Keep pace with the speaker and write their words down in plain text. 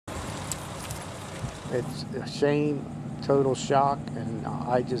It's a shame, total shock, and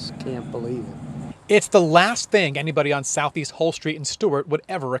I just can't believe it. It's the last thing anybody on Southeast Hull Street in Stuart would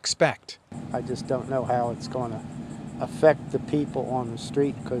ever expect. I just don't know how it's going to affect the people on the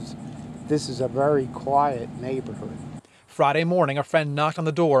street because this is a very quiet neighborhood. Friday morning, a friend knocked on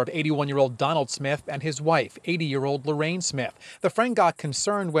the door of 81-year-old Donald Smith and his wife, 80-year-old Lorraine Smith. The friend got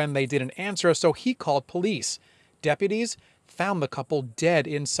concerned when they didn't answer, so he called police. Deputies found the couple dead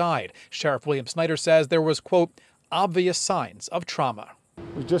inside. Sheriff William Snyder says there was, quote, obvious signs of trauma.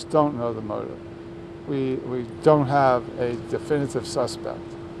 We just don't know the motive. We don't have a definitive suspect.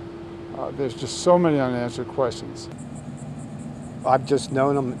 There's just so many unanswered questions. I've just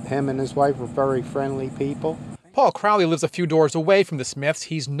known him and his wife were very friendly people. Paul Crowley lives a few doors away from the Smiths.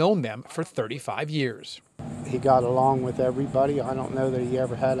 He's known them for 35 years. He got along with everybody. I don't know that he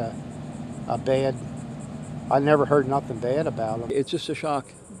ever had a bad, I never heard nothing bad about him. It's just a shock.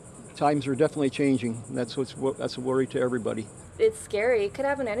 Times are definitely changing. That's a worry to everybody. It's scary. It could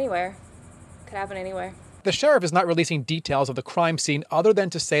happen anywhere. Could happen anywhere. The sheriff is not releasing details of the crime scene other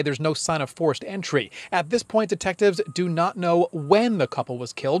than to say there's no sign of forced entry. At this point, detectives do not know when the couple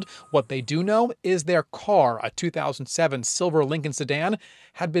was killed. What they do know is their car, a 2007 silver Lincoln sedan,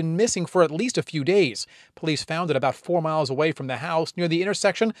 had been missing for at least a few days. Police found it about 4 miles away from the house near the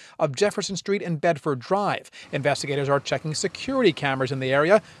intersection of Jefferson Street and Bedford Drive. Investigators are checking security cameras in the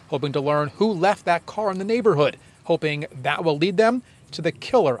area, hoping to learn who left that car in the neighborhood, hoping that will lead them to the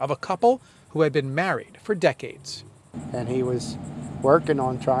killer of a couple who had been married for decades. And he was working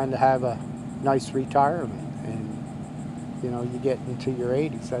on trying to have a nice retirement. And, you know, you get into your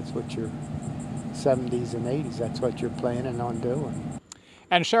 80s, that's what your 70s and 80s, that's what you're planning on doing.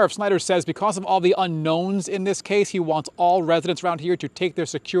 And Sheriff Snyder says because of all the unknowns in this case, he wants all residents around here to take their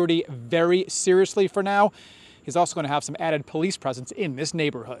security very seriously for now. He's also going to have some added police presence in this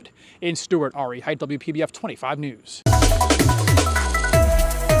neighborhood. In Stuart, Ari Height, WPBF 25 News.